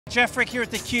Jeff Frick here at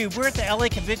theCUBE. We're at the LA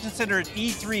Convention Center at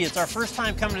E3. It's our first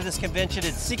time coming to this convention.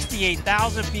 It's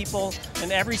 68,000 people in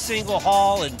every single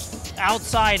hall and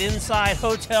outside, inside,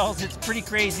 hotels. It's pretty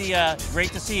crazy.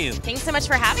 Great to see you. Thanks so much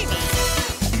for having me.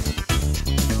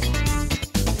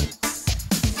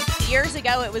 Years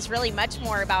ago, it was really much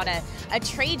more about a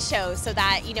trade show so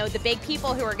that, you know, the big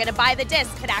people who are going to buy the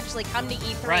disc could actually come to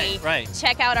E3, right.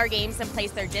 check out our games and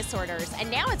place their disc orders. And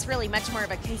now it's really much more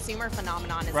of a consumer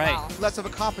phenomenon as well. Less of a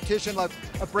competition, like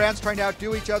brands trying to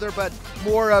outdo each other, but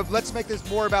more of let's make this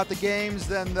more about the games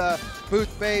than the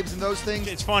booth babes and those things.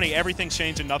 It's funny, everything's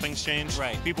changed and nothing's changed.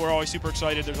 Right. People are always super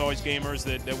excited. There's always gamers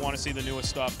that want to see the newest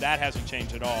stuff. That hasn't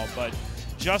changed at all. But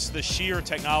just the sheer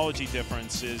technology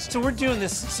difference is... So we're doing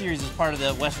this series as part of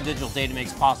the Western Digital Data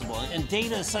Makes Possible, and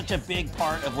data is such a big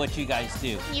part of what you guys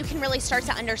do. You can really start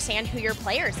to understand who your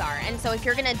players are, and so if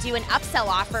you're going to do an upsell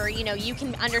offer, you know, you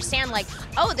can understand like,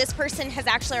 oh, this person has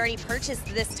actually already purchased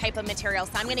this type of material,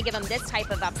 so I'm going to give them this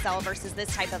type of upsell versus this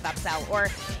type of upsell. Or,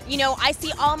 you know, I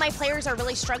see all my players are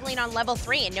really struggling on level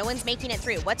 3 and no one's making it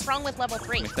through. What's wrong with level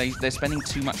 3? If they're spending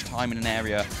too much time in an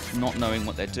area not knowing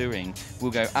what they're doing, we'll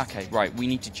go, okay, right,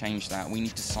 we need to change that. We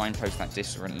need to signpost that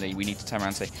differently. We need to turn around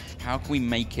and say, how can we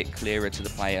make it clearer to the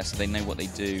player so they know what they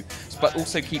do, but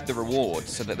also keep the reward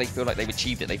so that they feel like they've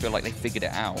achieved it, they feel like they figured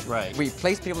it out. Right. We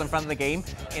place people in front of the game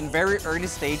in very early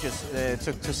stages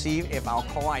to see if our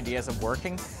core ideas are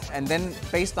working, and then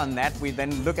based on that, we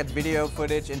then look at video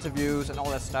footage, interviews, and all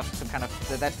that stuff to kind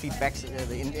of, that feedbacks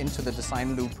into the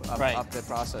design loop of the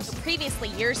process. Previously,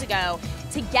 years ago,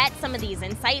 to get some of these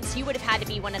insights, you would have had to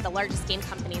be one of the largest game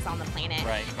companies on the planet.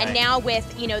 And now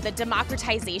with, you know, the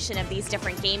democratization of these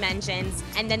different game engines,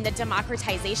 and then the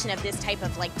democratization of this type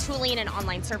of like tooling and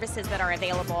online services that are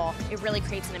available, it really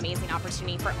creates an amazing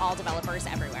opportunity for all developers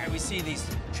everywhere. We see these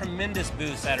tremendous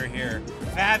booths that are here,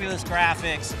 fabulous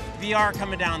graphics, VR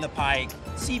coming down the pike,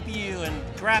 CPU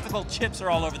and graphical chips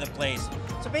are all over the place.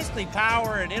 So basically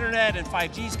power and internet and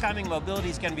 5G's coming, mobility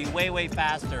is going to be way, way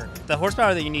faster. The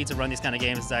horsepower that you need to run these kind of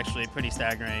games is actually pretty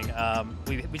staggering.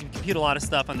 We compute a lot of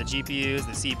stuff on the GPUs,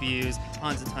 the CPUs,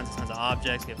 tons of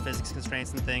objects. We have physics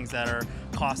constraints and things that are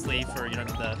costly for, you know,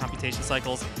 the computation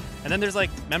cycles. And then there's like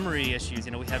memory issues.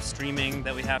 You know, we have streaming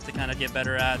that we have to kind of get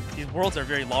better at. These worlds are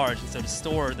very large, and so to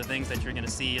store the things that you're going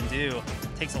to see and do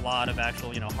takes a lot of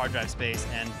actual, you know, hard drive space,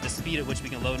 and the speed at which we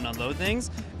can load and unload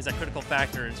things is a critical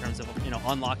factor in terms of, you know,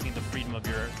 unlocking the freedom of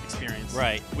your experience.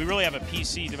 Right. We really have a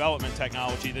PC development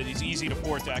technology that is easy to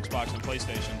port to Xbox and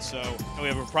PlayStation. So we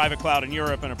have a private cloud in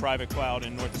Europe and a private cloud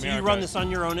in North America. So you run this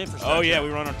on your own infrastructure? Oh yeah, we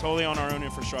run it totally on our own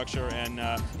infrastructure, and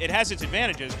it has its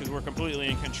advantages because we're completely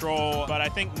in control, but I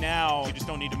think now you just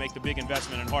don't need to make the big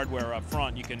investment in hardware up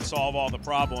front. You can solve all the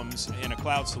problems in a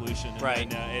cloud solution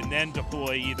and then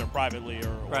deploy either privately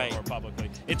or publicly.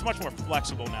 It's much more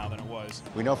flexible now than it was.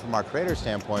 We know from our creator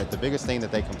standpoint, the biggest thing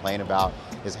that they complain about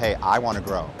is, hey, I want to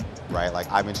grow. Right,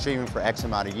 like I've been streaming for X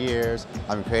amount of years,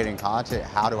 I've been creating content,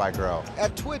 how do I grow?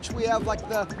 At Twitch, we have like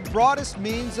the broadest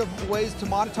means of ways to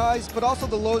monetize, but also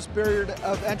the lowest barrier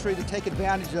of entry to take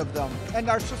advantage of them. And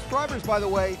our subscribers, by the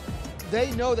way,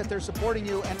 they know that they're supporting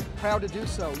you and proud to do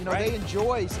so. You know, they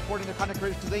enjoy supporting their content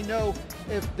creators because they know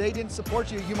if they didn't support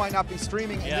you, you might not be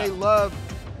streaming, and they love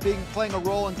playing a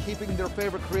role in keeping their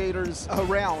favorite creators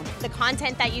around. The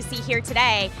content that you see here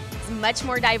today is much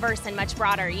more diverse and much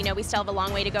broader. You know, we still have a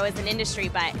long way to go as an industry,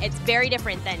 but it's very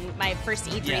different than my first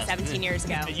E3 17 years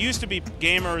ago. It used to be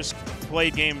gamers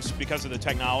played games because of the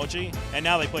technology, and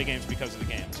now they play games because of the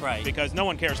games. Because no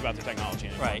one cares about the technology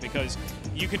anymore. Because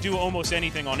you can do almost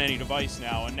anything on any device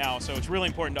now, so it's really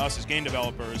important to us as game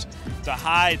developers to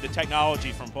hide the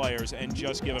technology from players and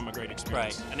just give them a great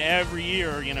experience. And every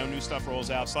year, you know, new stuff rolls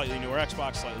out, slightly newer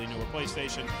Xbox, slightly newer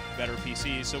PlayStation, better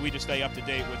PCs, so we just stay up to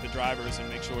date with the drivers and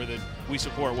make sure that we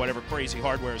support whatever crazy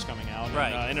hardware is coming out,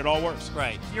 and it all works.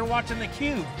 You're watching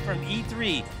theCUBE from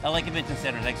E3, LA Convention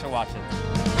Center. Thanks for watching.